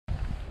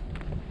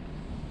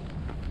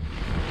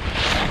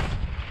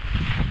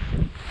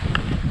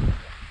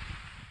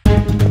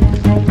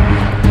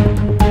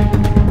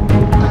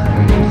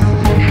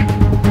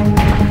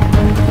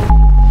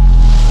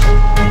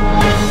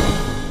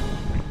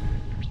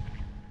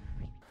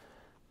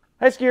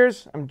Hi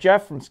skiers, I'm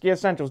Jeff from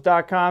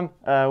Skiessentials.com.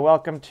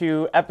 Welcome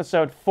to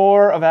episode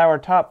 4 of our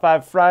Top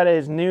 5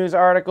 Fridays news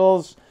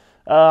articles.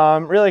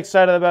 I'm really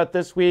excited about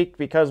this week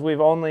because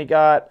we've only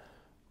got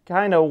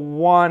kind of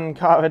one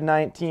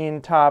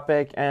COVID-19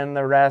 topic and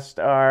the rest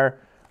are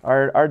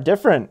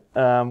different,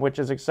 which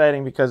is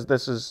exciting because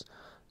this is,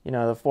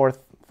 the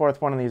fourth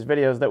one of these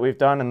videos that we've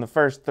done, and the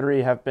first 3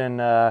 have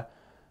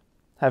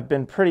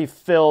been pretty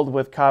filled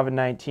with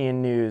COVID-19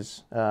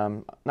 news,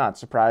 not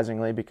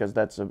surprisingly because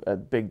that's a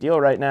big deal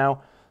right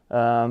now.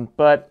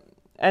 But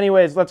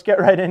anyways, let's get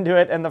right into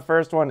it. And the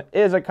first one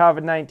is a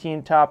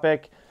COVID-19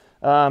 topic.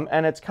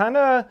 And it's kind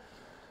of,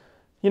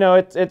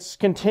 it's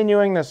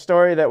continuing the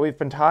story that we've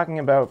been talking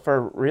about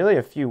for really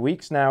a few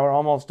weeks now, or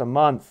almost a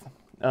month.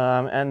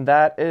 And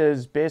that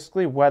is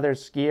basically whether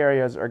ski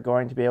areas are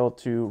going to be able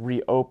to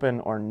reopen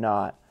or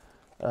not.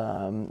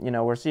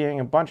 We're seeing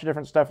a bunch of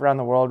different stuff around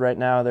the world right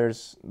now.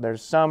 There's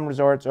some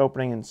resorts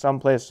opening in some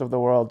places of the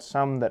world,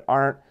 some that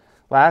aren't.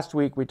 Last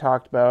week we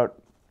talked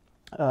about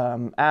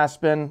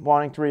Aspen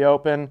wanting to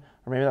reopen,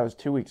 or maybe that was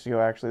 2 weeks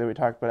ago actually that we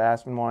talked about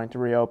Aspen wanting to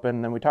reopen.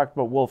 And then we talked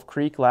about Wolf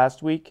Creek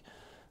last week.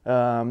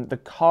 The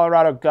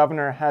Colorado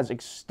governor has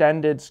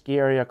extended ski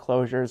area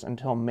closures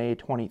until May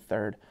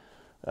 23rd.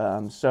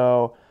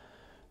 So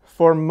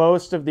for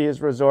most of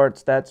these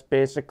resorts, that's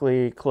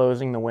basically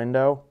closing the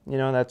window.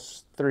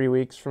 That's 3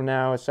 weeks from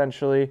now,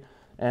 essentially,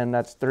 and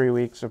that's 3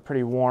 weeks of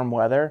pretty warm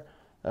weather.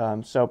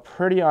 So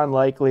pretty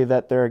unlikely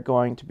that they're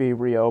going to be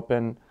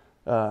reopened.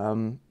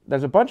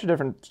 There's a bunch of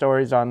different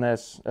stories on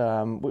this.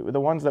 The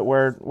ones that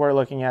we're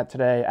looking at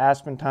today,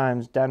 Aspen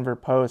Times, Denver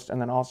Post, and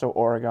then also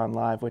Oregon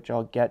Live, which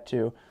I'll get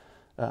to.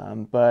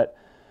 But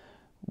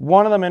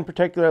one of them in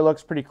particular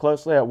looks pretty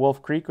closely at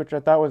Wolf Creek, which I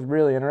thought was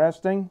really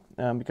interesting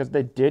because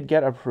they did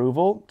get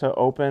approval to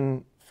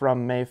open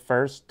from May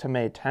 1st to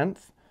May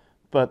 10th.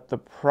 But the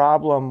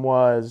problem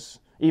was,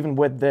 even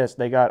with this,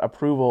 they got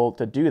approval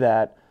to do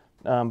that,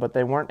 but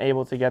they weren't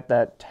able to get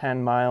that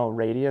 10-mile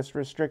radius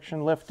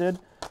restriction lifted,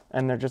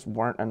 and there just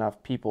weren't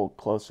enough people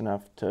close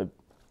enough to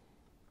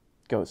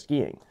go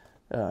skiing.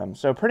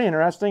 So pretty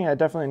interesting. I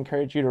definitely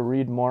encourage you to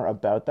read more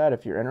about that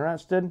if you're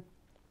interested.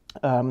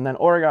 And then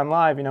Oregon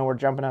Live, we're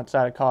jumping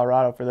outside of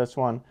Colorado for this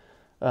one.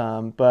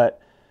 But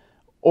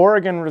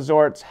Oregon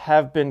resorts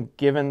have been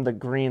given the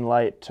green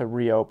light to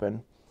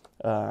reopen.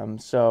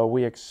 So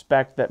we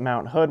expect that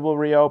Mount Hood will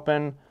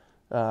reopen.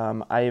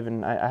 I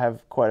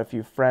have quite a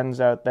few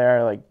friends out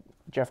there, like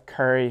Jeff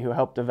Curry, who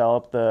helped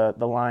develop the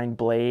line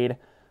Blade.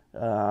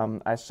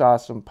 I saw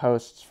some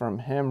posts from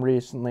him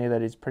recently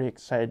that he's pretty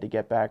excited to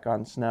get back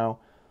on snow.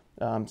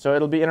 So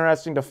it'll be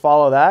interesting to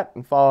follow that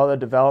and follow the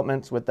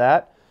developments with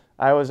that.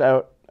 I was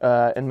out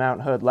in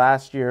Mount Hood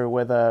last year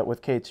with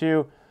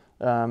K2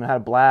 and had a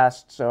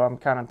blast, so I'm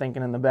kind of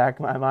thinking in the back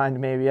of my mind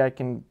maybe I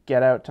can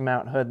get out to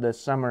Mount Hood this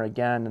summer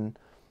again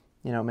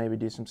and maybe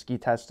do some ski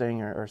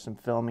testing or some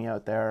filming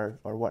out there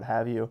or what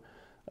have you.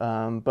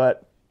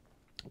 But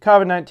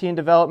COVID-19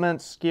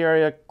 developments, ski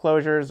area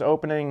closures,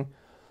 opening,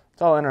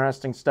 it's all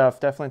interesting stuff.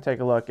 Definitely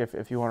take a look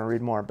if you want to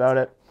read more about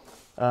it.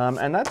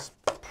 And that's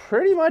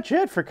pretty much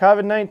it for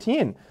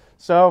COVID-19.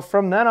 So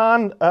from then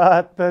on,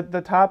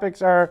 the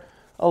topics are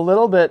a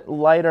little bit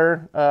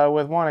lighter,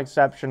 with one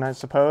exception, I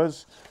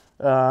suppose.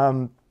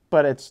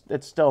 But it's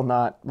still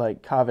not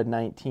like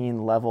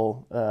COVID-19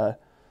 level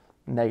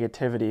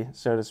negativity,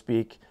 so to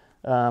speak.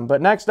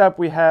 But next up,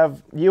 we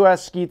have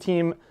U.S. ski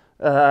team.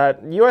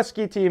 U.S.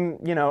 ski team,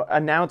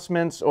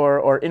 announcements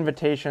or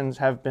invitations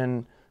have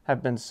been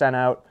sent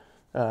out.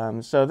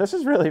 So this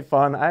is really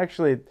fun.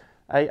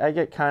 I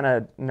get kind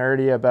of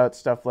nerdy about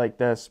stuff like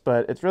this,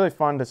 but it's really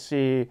fun to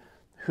see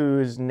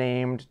who's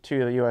named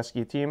to the U.S.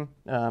 ski team.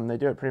 They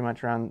do it pretty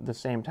much around the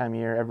same time of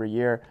year every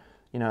year,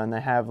 and they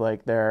have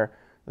like their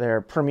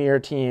premier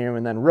team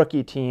and then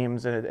rookie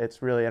teams, and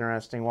it's really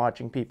interesting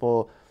watching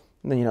people,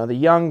 the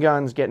young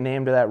guns get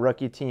named to that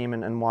rookie team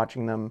and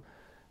watching them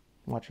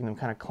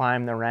kind of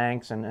climb the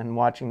ranks and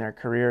watching their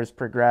careers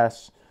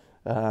progress.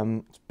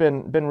 It's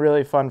been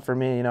really fun for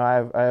me. I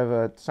have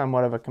a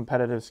somewhat of a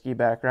competitive ski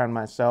background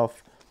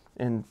myself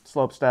in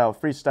slopestyle,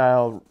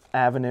 freestyle,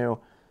 avenue,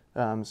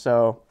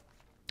 so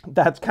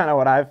that's kind of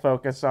what I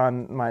focus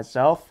on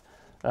myself.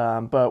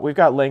 But we've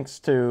got links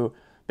to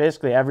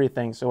basically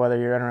everything. So whether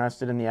you're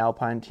interested in the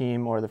alpine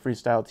team or the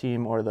freestyle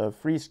team or the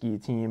free ski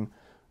team,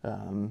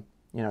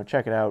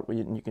 check it out.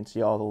 You can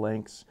see all the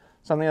links.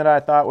 Something that I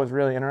thought was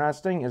really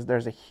interesting is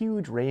there's a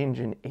huge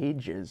range in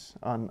ages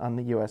on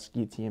the U.S.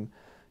 ski team,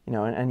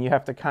 and you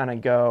have to kind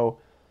of go.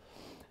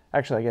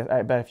 Actually,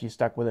 I bet if you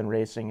stuck within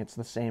racing, it's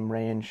the same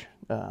range.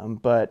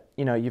 But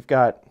you've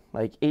got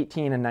like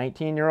 18 and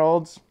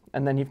 19-year-olds.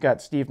 And then you've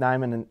got Steve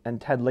Nyman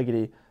and Ted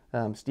Ligety.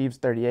 Steve's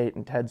 38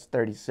 and Ted's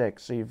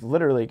 36. So you've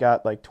literally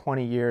got like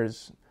 20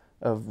 years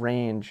of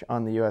range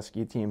on the U.S.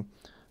 ski team,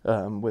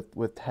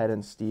 with Ted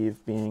and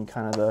Steve being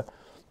kind of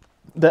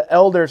the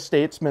elder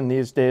statesmen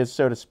these days,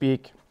 so to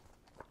speak.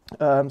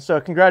 So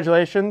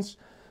congratulations.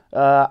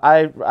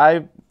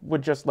 I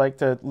would just like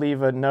to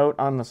leave a note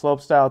on the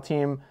slopestyle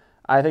team.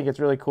 I think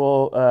it's really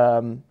cool.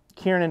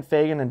 Kieran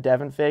Fagan and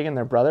Devin Fagan.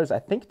 They're brothers. I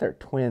think they're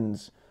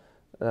twins.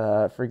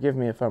 Forgive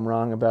me if I'm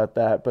wrong about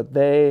that. But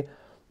they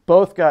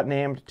both got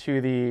named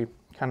to the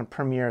kind of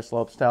premier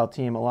slopestyle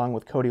team along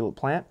with Cody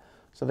LaPlante.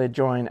 So they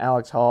join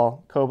Alex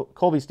Hall,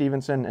 Colby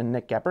Stevenson, and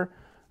Nick Gepper.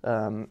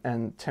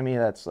 And to me,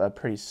 that's a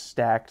pretty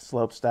stacked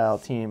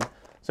slopestyle team.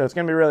 So it's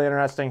going to be really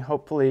interesting.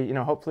 Hopefully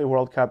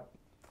World Cup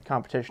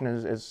competition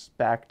is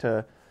back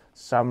to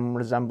some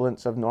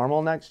resemblance of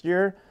normal next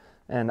year.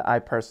 And I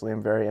personally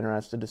am very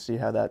interested to see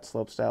how that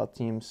slopestyle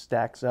team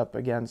stacks up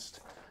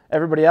against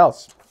everybody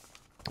else.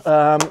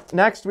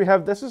 Next, we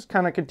have, this is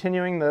kind of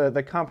continuing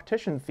the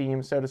competition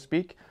theme, so to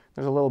speak.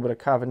 There's a little bit of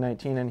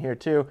COVID-19 in here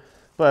too.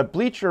 But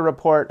Bleacher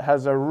Report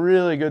has a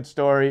really good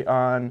story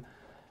on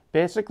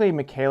basically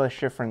Mikaela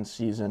Shiffrin's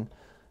season.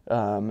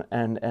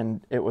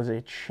 And it was a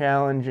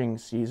challenging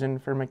season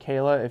for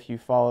Mikaela. If you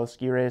follow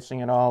ski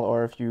racing at all,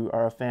 or if you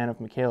are a fan of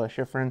Mikaela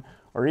Shiffrin,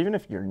 or even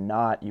if you're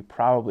not, you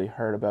probably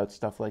heard about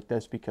stuff like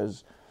this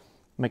because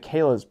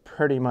Mikaela is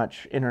pretty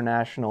much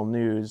international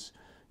news.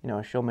 You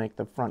know, she'll make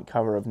the front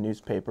cover of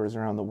newspapers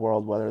around the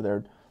world, whether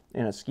they're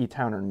in a ski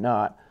town or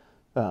not.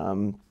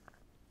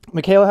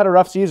 Mikaela had a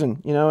rough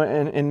season, you know,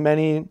 in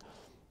many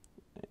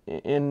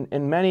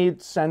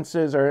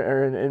senses,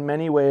 or in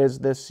many ways,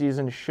 this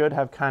season should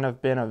have kind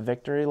of been a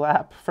victory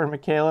lap for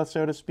Mikaela,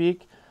 so to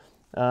speak.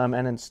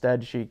 And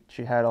instead, she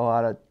had a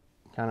lot of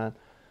kind of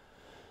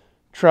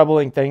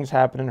troubling things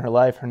happen in her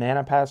life. Her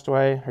nana passed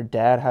away. Her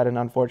dad had an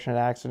unfortunate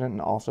accident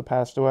and also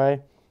passed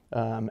away.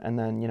 And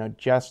then, you know,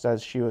 just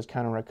as she was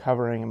kind of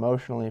recovering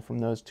emotionally from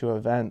those two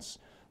events,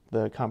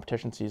 the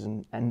competition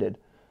season ended.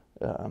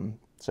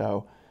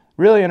 So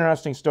really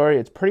interesting story.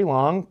 It's pretty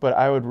long, but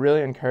I would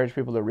really encourage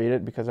people to read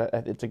it because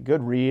it's a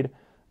good read.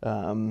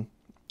 And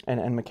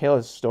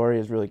Mikaela's story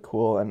is really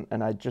cool.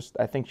 And I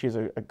think she's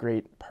a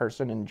great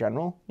person in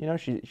general. You know,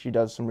 she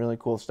does some really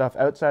cool stuff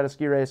outside of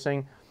ski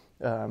racing.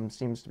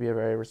 Seems to be a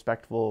very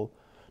respectful,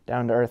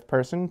 down-to-earth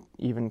person,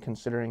 even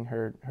considering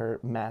her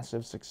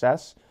massive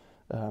success.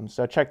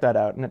 So check that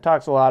out. And it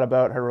talks a lot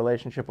about her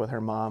relationship with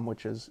her mom,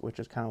 which is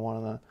kind of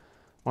one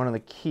of the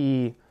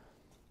key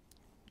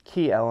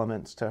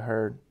elements to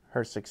her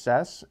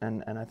success,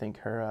 and I think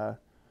her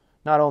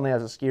not only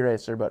as a ski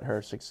racer, but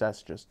her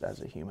success just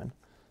as a human.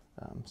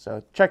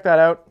 So check that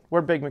out.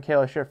 We're big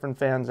Mikaela Shiffrin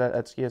fans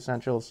at Ski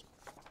Essentials.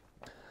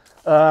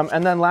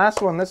 And then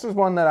last one, this is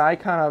one that I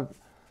kind of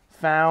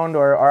found,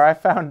 or I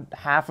found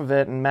half of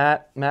it, and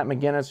Matt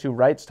McGinnis, who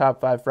writes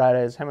Top 5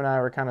 Fridays, him and I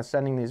were kind of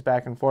sending these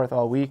back and forth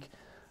all week.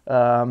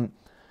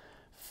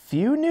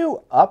 Few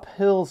new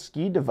uphill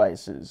ski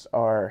devices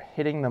are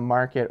hitting the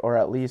market, or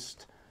at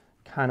least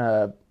kind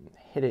of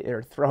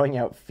throwing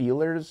out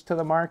feelers to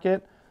the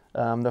market.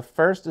 The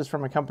first is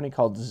from a company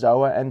called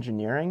Zoa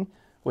Engineering,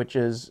 which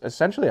is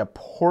essentially a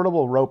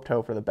portable rope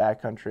tow for the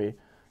backcountry.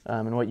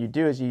 And what you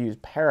do is you use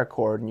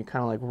paracord, and you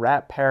kind of like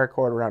wrap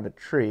paracord around a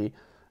tree,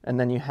 and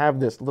then you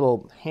have this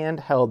little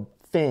handheld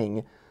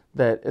thing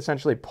that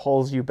essentially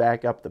pulls you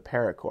back up the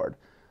paracord.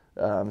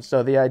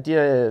 So the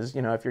idea is,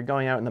 you know, if you're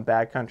going out in the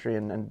backcountry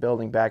and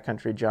building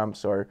backcountry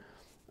jumps or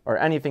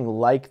anything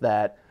like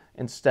that,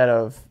 instead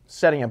of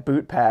setting a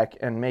boot pack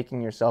and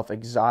making yourself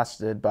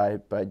exhausted by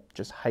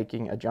just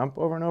hiking a jump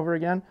over and over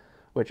again,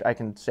 which I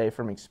can say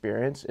from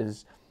experience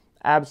is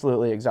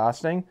absolutely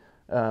exhausting.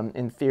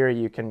 In theory,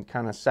 you can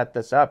kind of set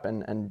this up,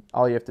 and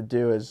all you have to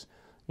do is,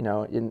 you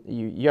know,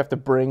 you have to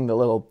bring the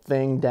little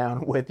thing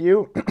down with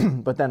you,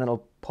 but then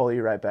it'll pull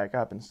you right back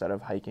up instead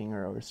of hiking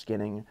or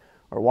skinning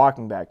or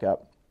walking back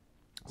up.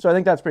 So I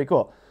think that's pretty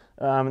cool.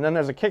 And then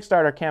there's a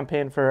Kickstarter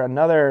campaign for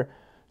another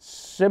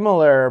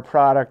similar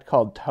product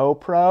called Tow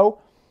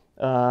Pro.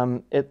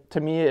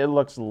 To me, it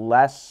looks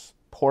less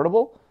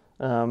portable,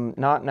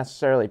 not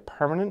necessarily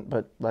permanent,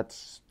 but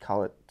let's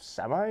call it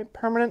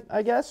semi-permanent,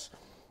 I guess.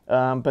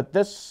 But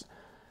this,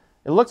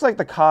 it looks like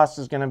the cost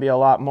is going to be a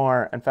lot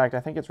more. In fact,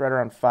 I think it's right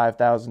around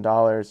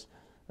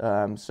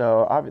 $5,000.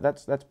 So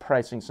that's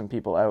pricing some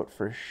people out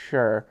for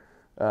sure.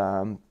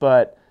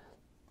 But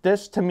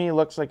this to me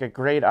looks like a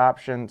great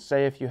option.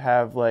 Say if you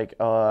have like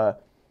a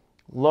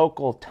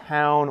local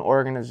town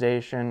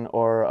organization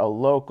or a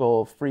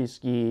local free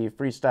ski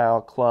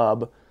freestyle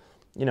club,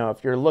 you know,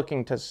 if you're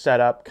looking to set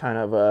up kind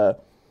of a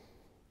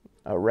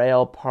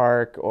rail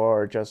park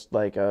or just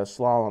like a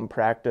slalom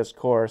practice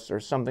course or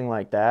something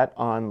like that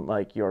on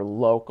like your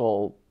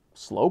local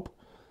slope,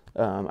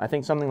 I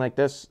think something like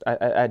this,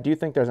 I do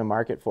think there's a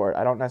market for it.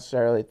 I don't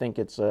necessarily think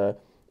it's a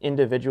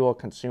individual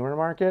consumer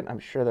market. I'm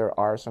sure there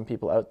are some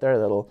people out there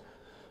that'll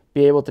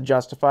be able to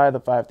justify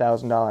the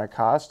 $5,000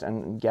 cost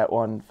and get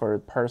one for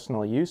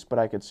personal use, but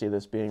I could see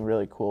this being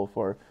really cool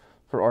for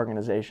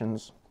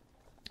organizations.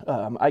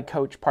 I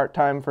coach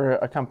part-time for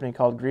a company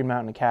called Green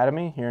Mountain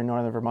Academy here in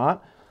northern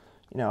Vermont.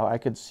 You know, I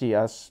could see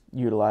us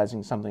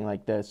utilizing something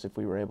like this if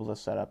we were able to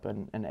set up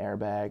an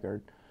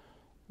airbag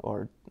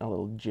or a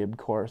little jib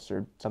course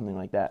or something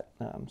like that.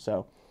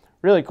 So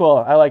really cool.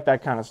 I like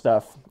that kind of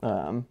stuff.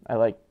 I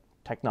like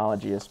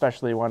technology,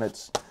 especially when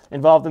it's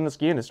involved in the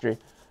ski industry.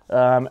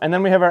 And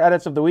then we have our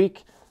edits of the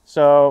week.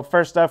 So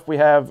first up, we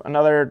have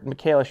another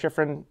Mikaela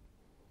Shiffrin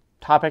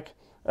topic.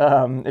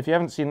 If you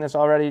haven't seen this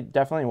already,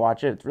 definitely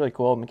watch it. It's really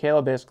cool.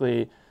 Mikaela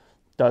basically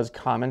does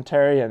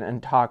commentary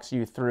and talks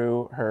you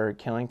through her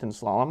Killington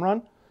slalom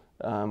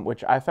run,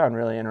 which I found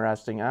really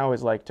interesting. I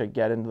always like to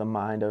get into the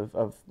mind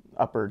of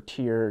upper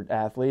tier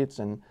athletes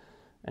and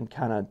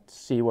kind of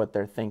see what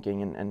they're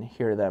thinking and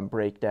hear them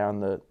break down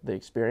the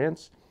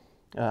experience.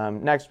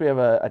 Next, we have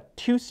a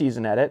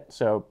 2-season edit,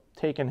 so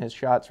taking his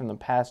shots from the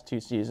past 2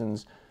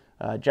 seasons.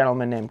 A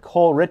gentleman named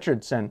Cole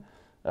Richardson,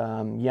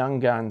 young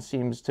gun,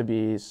 seems to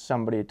be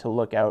somebody to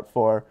look out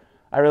for.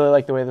 I really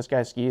like the way this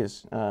guy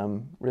skis,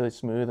 really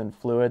smooth and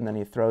fluid, and then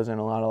he throws in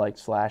a lot of like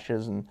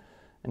slashes and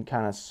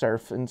kind of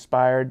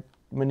surf-inspired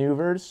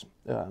maneuvers.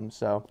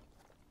 So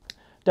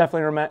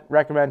definitely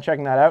recommend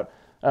checking that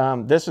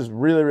out. This is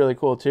really, really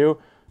cool too.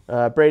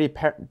 Brady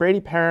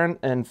Perrin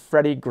and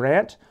Freddie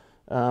Grant,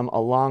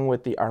 along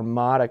with the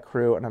Armada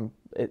crew, and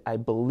I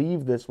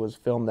believe this was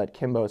filmed at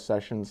Kimbo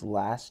Sessions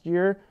last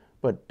year,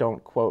 but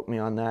don't quote me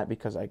on that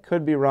because I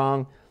could be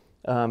wrong.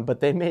 But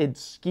they made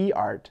ski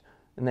art,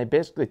 and they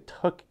basically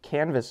took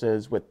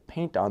canvases with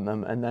paint on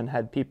them and then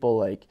had people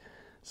like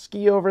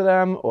ski over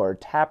them or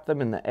tap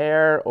them in the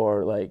air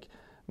or like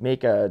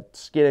make a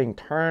skidding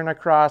turn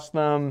across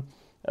them.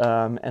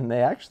 And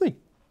they actually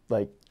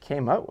like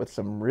came up with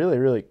some really,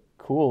 really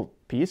cool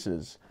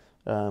pieces.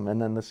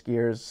 And then the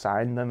skiers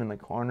signed them in the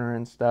corner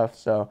and stuff.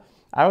 So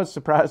I was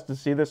surprised to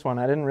see this one.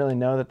 I didn't really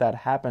know that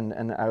happened,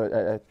 and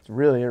it's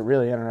really,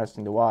 really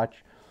interesting to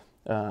watch.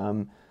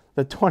 The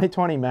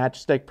 2020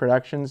 Matchstick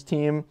Productions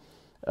team,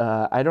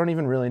 I don't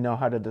even really know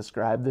how to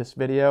describe this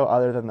video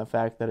other than the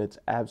fact that it's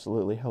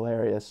absolutely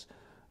hilarious.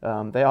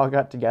 They all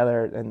got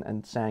together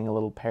and sang a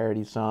little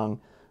parody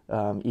song,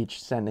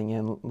 each sending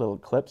in little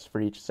clips for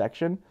each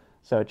section.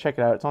 So check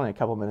it out. It's only a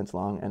couple minutes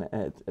long,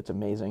 and it's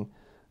amazing.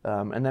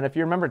 And then if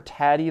you remember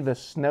Taddy the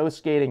snow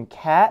skating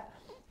cat,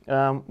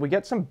 we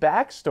get some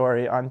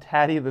backstory on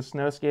Taddy the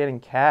snow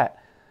skating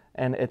cat,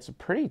 and it's a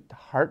pretty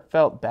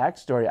heartfelt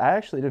backstory. I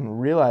actually didn't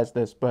realize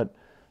this, but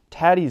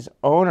Taddy's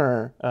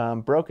owner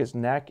broke his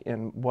neck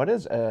in what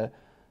is a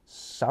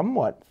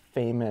somewhat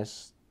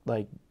famous,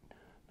 like,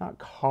 not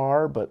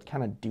car, but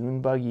kind of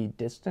dune buggy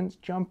distance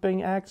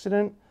jumping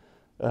accident.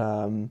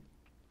 And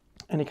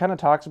he kind of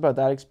talks about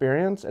that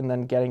experience and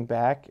then getting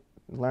back,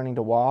 learning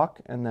to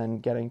walk, and then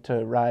getting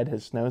to ride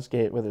his snow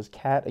skate with his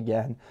cat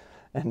again,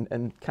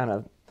 and kind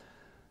of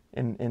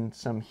in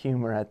some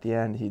humor at the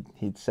end,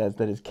 he says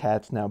that his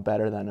cat's now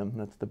better than him.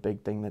 That's the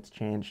big thing that's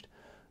changed.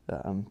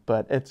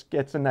 But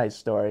it's a nice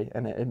story,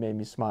 and it made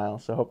me smile.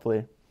 So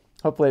hopefully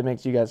it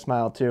makes you guys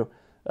smile too.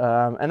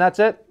 And that's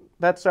it.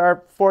 That's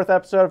our 4th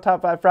episode of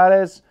Top 5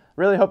 Fridays.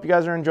 Really hope you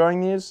guys are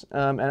enjoying these.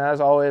 And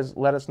as always,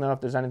 let us know if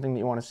there's anything that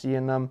you want to see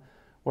in them.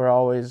 We're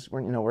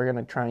going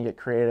to try and get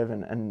creative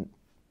and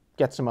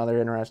get some other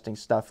interesting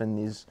stuff in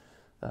these,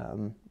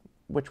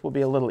 which will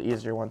be a little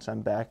easier once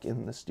I'm back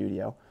in the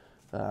studio.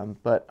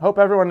 But hope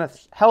everyone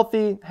is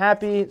healthy,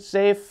 happy,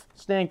 safe,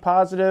 staying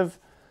positive,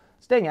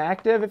 staying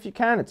active if you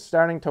can. It's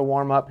starting to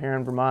warm up here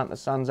in Vermont. The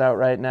sun's out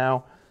right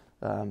now.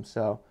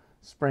 So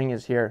spring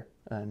is here,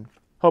 and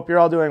hope you're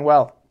all doing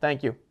well.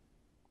 Thank you.